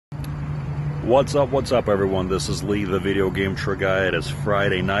What's up everyone? This is Lee, the video game truck guy. It is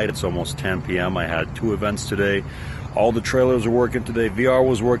Friday night, it's almost 10 p.m. I had two events today. All the trailers are working today, VR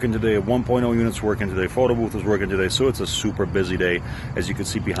was working today, 1.0 units working today, photo booth was working today, so it's a super busy day. As you can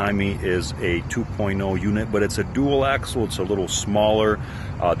see behind me is a 2.0 unit, but it's a dual axle, it's a little smaller.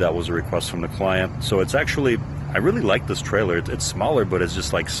 That was a request from the client. So it's actually, I really like this trailer. It's smaller, but it's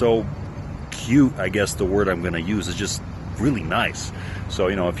just like so cute, I guess the word I'm gonna use is just really nice. So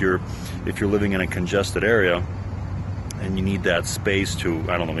you know, if you're living in a congested area and you need that space to,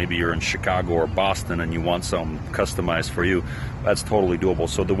 I don't know, maybe you're in Chicago or Boston and you want something customized for you, that's totally doable.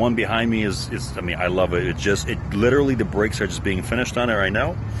 So the one behind me is I mean, I love it. It literally, the brakes are just being finished on it right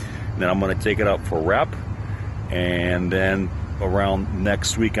now. And then I'm going to take it out for wrap, and then around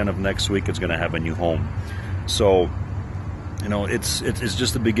next week, end of next week, it's going to have a new home. So you know, it's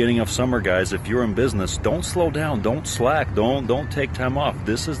just the beginning of summer, guys. If you're in business, don't slow down, don't slack, don't take time off.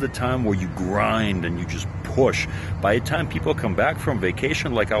 This is the time where you grind and you just push. By the time people come back from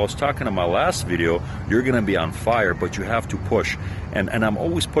vacation, like I was talking in my last video, you're gonna be on fire, but you have to push. And I'm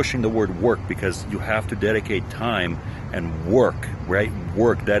always pushing the word work, because you have to dedicate time and work, right?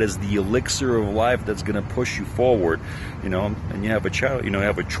 Work, that is the elixir of life that's gonna push you forward, you know. And you have a child, you know, you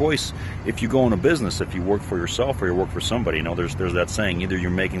have a choice. If you go into business, if you work for yourself or you work for somebody, you know, there's that saying, either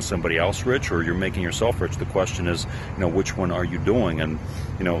you're making somebody else rich or you're making yourself rich. The question is, you know, which one are you doing? And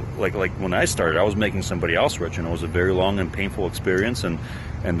you know, like when I started, I was making somebody else rich, and it was a very long and painful experience, and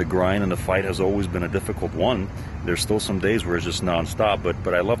the grind and the fight has always been a difficult one. There's still some days where it's just nonstop,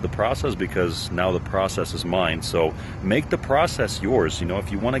 but I love the process, because now the process is mine. So make the process yours. You know,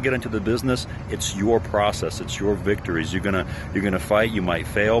 if you want to get into the business, it's your process, it's your victories. You're gonna fight, you might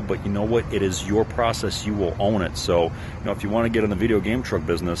fail, but you know what? It is your process. You will own it. So you know, if you want to get in the video game truck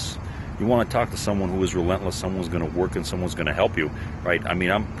business, you want to talk to someone who is relentless, someone's going to work, and someone's going to help you, right? I mean,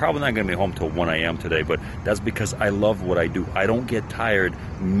 I'm probably not going to be home till 1 a.m. today, but that's because I love what I do. I don't get tired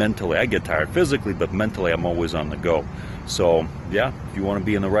mentally. I get tired physically, but mentally I'm always on the go. So yeah, if you want to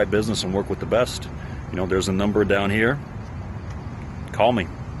be in the right business and work with the best, you know, there's a number down here. Call me.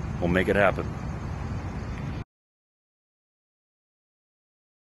 We'll make it happen.